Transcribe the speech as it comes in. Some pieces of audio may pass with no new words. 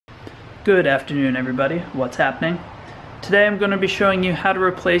Good afternoon, everybody. What's happening? Today I'm going to be showing you how to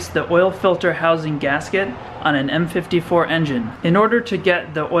replace the oil filter housing gasket on an M54 engine. In order to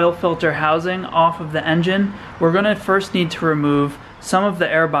get the oil filter housing off of the engine, we're going to first need to remove some of the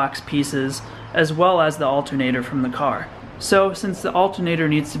airbox pieces as well as the alternator from the car. So since the alternator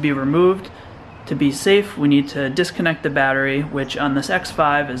needs to be removed, to be safe we need to disconnect the battery, which on this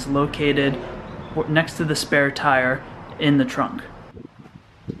X5 is located next to the spare tire in the trunk.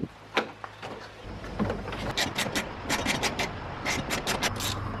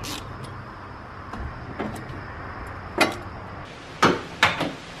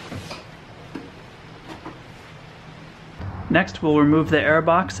 Next, we'll remove the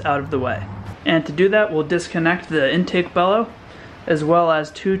airbox out of the way. And to do that, we'll disconnect the intake bellow as well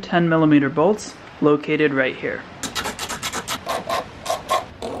as two 10mm bolts located right here.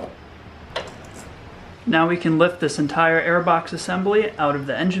 Now we can lift this entire airbox assembly out of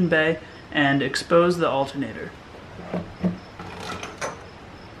the engine bay and expose the alternator.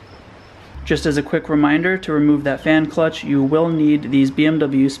 Just as a quick reminder, to remove that fan clutch, you will need these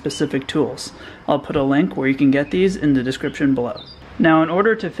BMW specific tools. I'll put a link where you can get these in the description below. Now in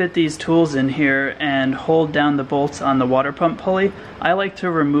order to fit these tools in here and hold down the bolts on the water pump pulley, I like to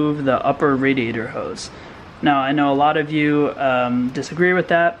remove the upper radiator hose. Now I know a lot of you disagree with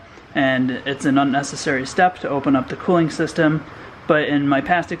that, and it's an unnecessary step to open up the cooling system, but in my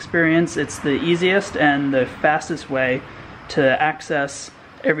past experience it's the easiest and the fastest way to access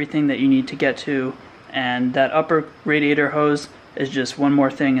everything that you need to get to, and that upper radiator hose is just one more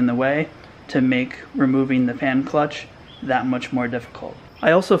thing in the way to make removing the fan clutch that much more difficult.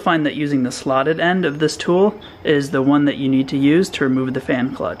 I also find that using the slotted end of this tool is the one that you need to use to remove the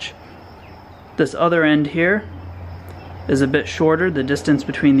fan clutch. This other end here is a bit shorter, the distance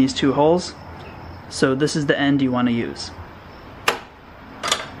between these two holes, so this is the end you want to use.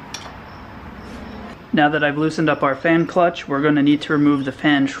 Now that I've loosened up our fan clutch, we're going to need to remove the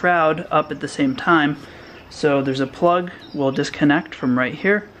fan shroud up at the same time. So there's a plug we'll disconnect from right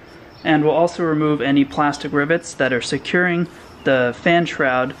here, and we'll also remove any plastic rivets that are securing the fan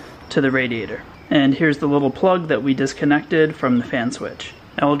shroud to the radiator. And here's the little plug that we disconnected from the fan switch.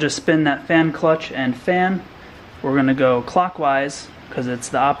 And we'll just spin that fan clutch and fan. We're going to go clockwise because it's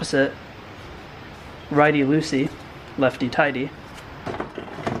the opposite. Righty-loosey, lefty-tighty.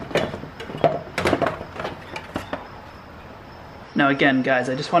 Now again, guys,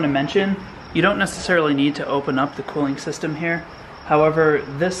 I just want to mention, you don't necessarily need to open up the cooling system here. However,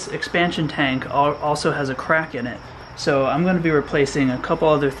 this expansion tank also has a crack in it. So I'm going to be replacing a couple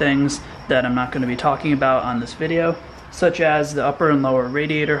other things that I'm not going to be talking about on this video, such as the upper and lower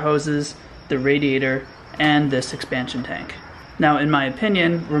radiator hoses, the radiator, and this expansion tank. Now, in my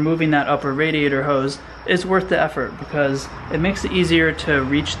opinion, removing that upper radiator hose is worth the effort because it makes it easier to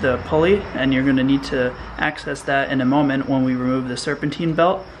reach the pulley, and you're going to need to access that in a moment when we remove the serpentine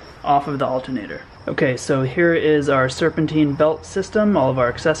belt off of the alternator. Okay, so here is our serpentine belt system, all of our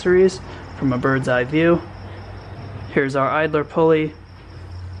accessories from a bird's eye view. Here's our idler pulley,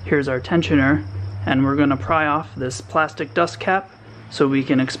 here's our tensioner, and we're going to pry off this plastic dust cap so we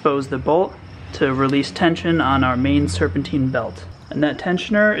can expose the bolt to release tension on our main serpentine belt. And that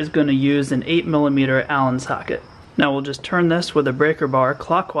tensioner is going to use an 8mm Allen socket. Now we'll just turn this with a breaker bar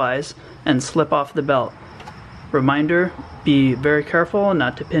clockwise and slip off the belt. Reminder, be very careful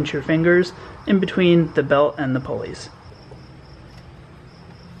not to pinch your fingers in between the belt and the pulleys.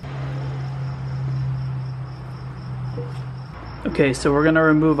 Okay, so we're going to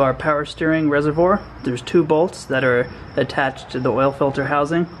remove our power steering reservoir. There's two bolts that are attached to the oil filter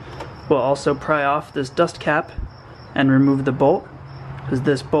housing. We'll also pry off this dust cap and remove the bolt, because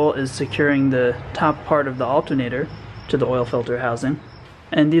this bolt is securing the top part of the alternator to the oil filter housing.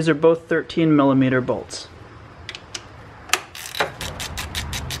 And these are both 13mm bolts.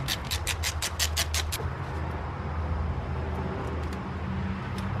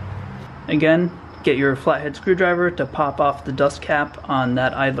 Again, get your flathead screwdriver to pop off the dust cap on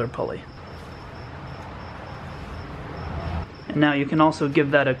that idler pulley. And now you can also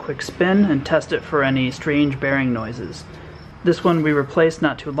give that a quick spin and test it for any strange bearing noises. This one we replaced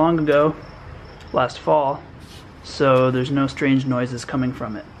not too long ago, last fall, so there's no strange noises coming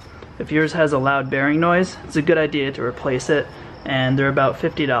from it. If yours has a loud bearing noise, it's a good idea to replace it, and they're about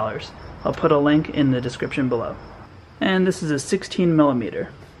 $50. I'll put a link in the description below. And this is a 16mm.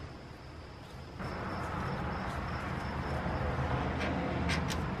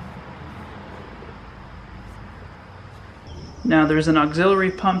 Now there's an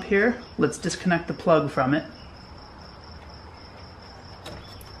auxiliary pump here. Let's disconnect the plug from it.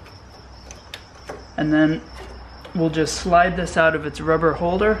 And then we'll just slide this out of its rubber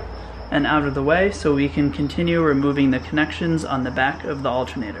holder and out of the way so we can continue removing the connections on the back of the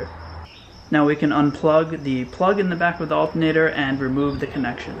alternator. Now we can unplug the plug in the back of the alternator and remove the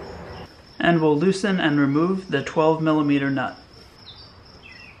connection. And we'll loosen and remove the 12mm nut.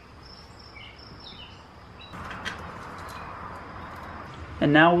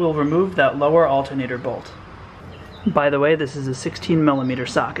 And now we'll remove that lower alternator bolt. By the way, this is a 16mm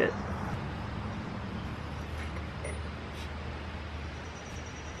socket.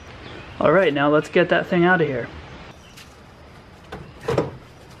 Alright, now let's get that thing out of here.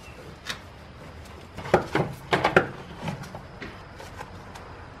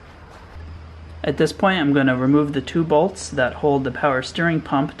 At this point, I'm going to remove the 2 bolts that hold the power steering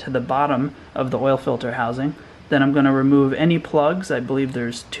pump to the bottom of the oil filter housing. Then I'm going to remove any plugs, I believe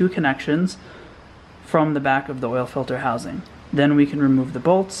there's 2 connections, from the back of the oil filter housing. Then we can remove the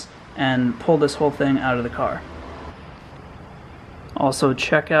bolts and pull this whole thing out of the car. Also,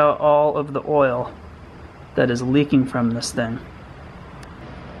 check out all of the oil that is leaking from this thing.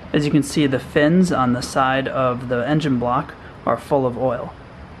 As you can see, the fins on the side of the engine block are full of oil.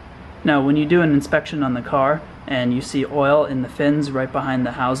 Now, when you do an inspection on the car and you see oil in the fins right behind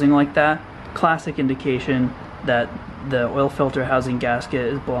the housing like that, classic indication that the oil filter housing gasket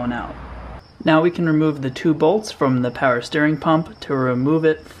is blown out. Now we can remove the 2 bolts from the power steering pump to remove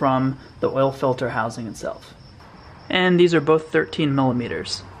it from the oil filter housing itself. And these are both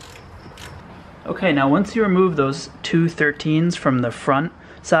 13mm. Okay, now once you remove those 2 13s from the front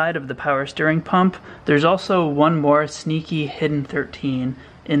side of the power steering pump, there's also one more sneaky hidden 13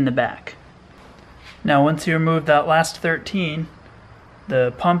 in the back. Now once you remove that last 13,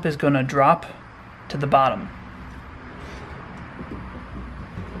 the pump is going to drop to the bottom.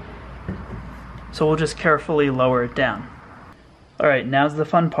 So we'll just carefully lower it down. Alright, now's the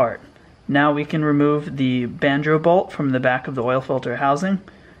fun part. Now we can remove the banjo bolt from the back of the oil filter housing,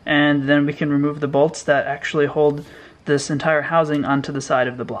 and then we can remove the bolts that actually hold this entire housing onto the side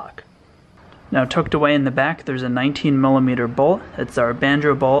of the block. Now tucked away in the back there's a 19mm bolt. It's our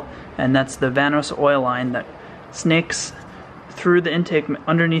banjo bolt, and that's the Vanos oil line that snakes through the intake,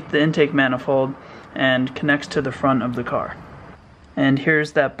 underneath the intake manifold, and connects to the front of the car. And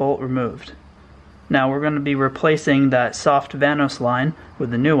here's that bolt removed. Now we're going to be replacing that soft Vanos line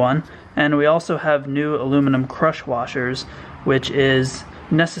with a new one, and we also have new aluminum crush washers, which is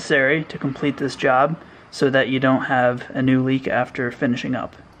necessary to complete this job so that you don't have a new leak after finishing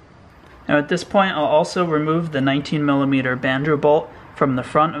up. Now at this point I'll also remove the 19mm banjo bolt from the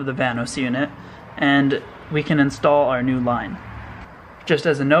front of the Vanos unit, and we can install our new line. Just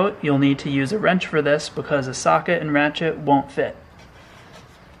as a note, you'll need to use a wrench for this because a socket and ratchet won't fit.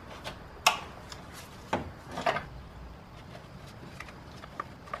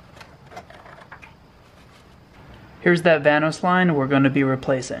 Here's that Vanos line we're going to be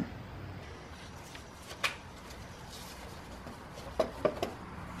replacing.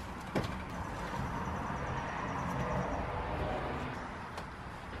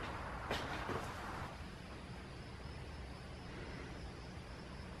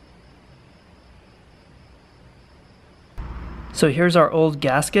 So here's our old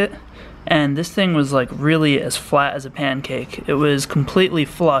gasket, and this thing was like really as flat as a pancake. It was completely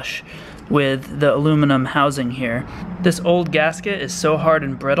flush with the aluminum housing here. This old gasket is so hard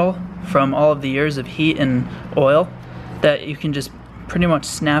and brittle from all of the years of heat and oil that you can just pretty much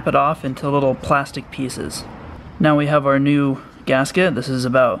snap it off into little plastic pieces. Now we have our new gasket. This is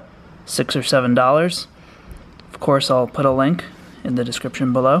about $6 or $7. Of course, I'll put a link in the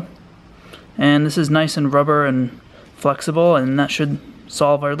description below. And this is nice and rubber and flexible, and that should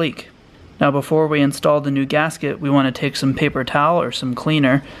solve our leak. Now before we install the new gasket, we want to take some paper towel or some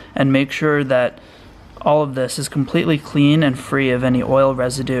cleaner and make sure that all of this is completely clean and free of any oil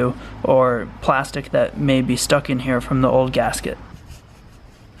residue or plastic that may be stuck in here from the old gasket.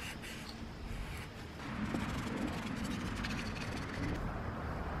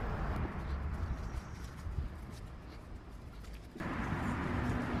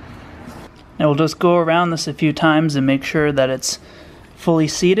 Now we'll just go around this a few times and make sure that it's fully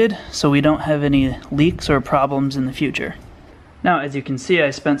seated so we don't have any leaks or problems in the future. Now as you can see, I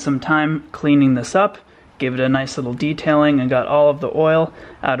spent some time cleaning this up, gave it a nice little detailing, and got all of the oil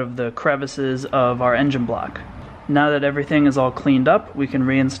out of the crevices of our engine block. Now that everything is all cleaned up, we can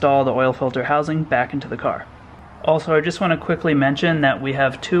reinstall the oil filter housing back into the car. Also, I just want to quickly mention that we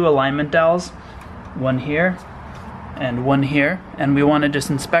have 2 alignment dowels, one here and one here, and we want to just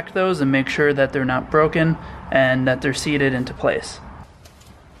inspect those and make sure that they're not broken and that they're seated into place.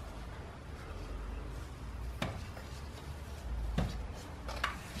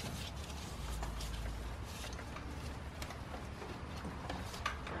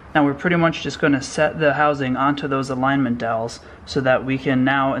 Now we're pretty much just going to set the housing onto those alignment dowels so that we can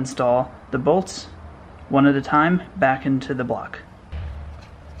now install the bolts one at a time back into the block.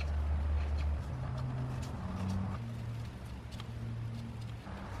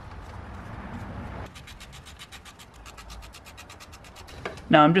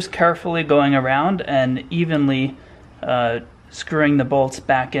 Now I'm just carefully going around and evenly screwing the bolts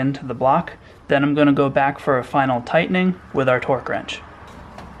back into the block. Then I'm going to go back for a final tightening with our torque wrench.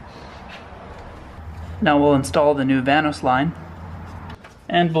 Now we'll install the new Vanos line,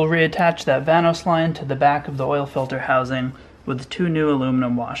 and we'll reattach that Vanos line to the back of the oil filter housing with 2 new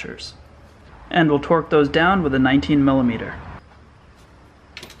aluminum washers. And we'll torque those down with a 19mm.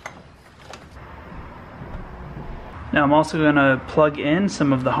 Now I'm also going to plug in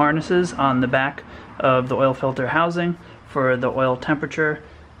some of the harnesses on the back of the oil filter housing for the oil temperature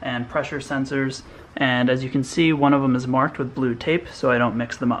and pressure sensors, and as you can see, one of them is marked with blue tape so I don't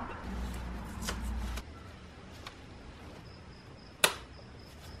mix them up.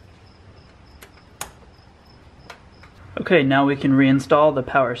 Okay, now we can reinstall the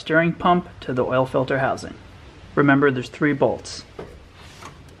power steering pump to the oil filter housing. Remember, there's 3 bolts.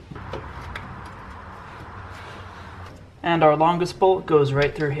 And our longest bolt goes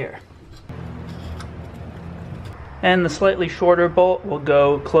right through here. And the slightly shorter bolt will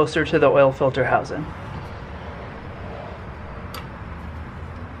go closer to the oil filter housing.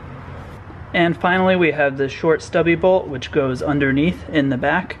 And finally we have the short stubby bolt which goes underneath in the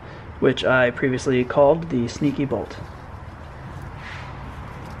back, which I previously called the sneaky bolt.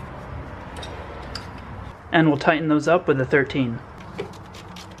 And we'll tighten those up with a 13.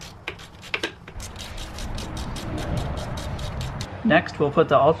 Next, we'll put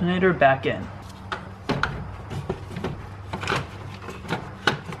the alternator back in.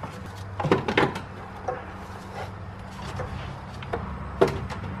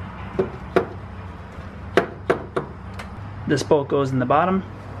 This bolt goes in the bottom.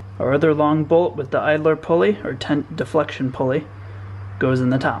 Our other long bolt with the idler pulley, or tent deflection pulley, goes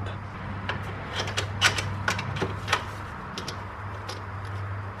in the top.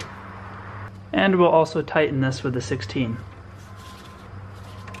 And we'll also tighten this with a 16.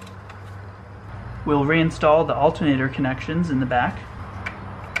 We'll reinstall the alternator connections in the back.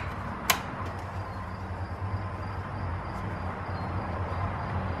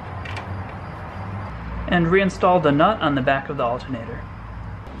 And reinstall the nut on the back of the alternator.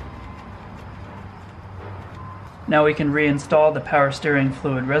 Now we can reinstall the power steering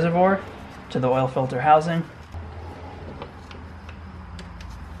fluid reservoir to the oil filter housing.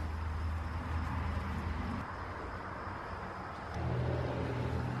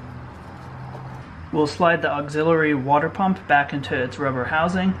 We'll slide the auxiliary water pump back into its rubber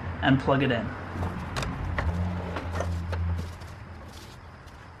housing and plug it in.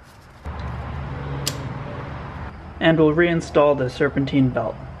 And we'll reinstall the serpentine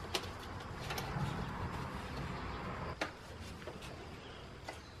belt.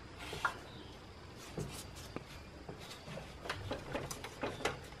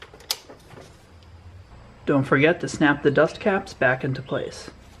 Don't forget to snap the dust caps back into place.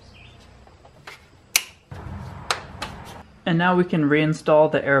 And now we can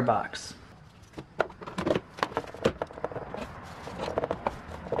reinstall the air box.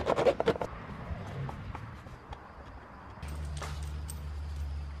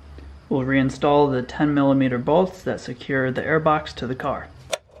 We'll reinstall the 10mm bolts that secure the air box to the car.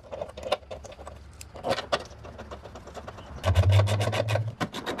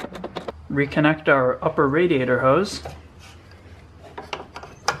 Reconnect our upper radiator hose.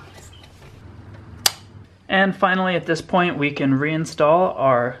 And finally, at this point, we can reinstall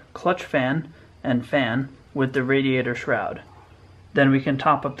our clutch fan and fan with the radiator shroud. Then we can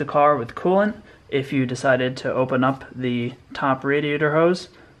top up the car with coolant if you decided to open up the top radiator hose.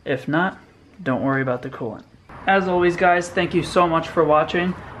 If not, don't worry about the coolant. As always, guys, thank you so much for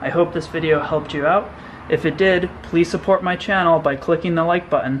watching. I hope this video helped you out. If it did, please support my channel by clicking the like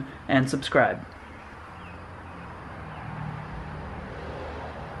button and subscribe.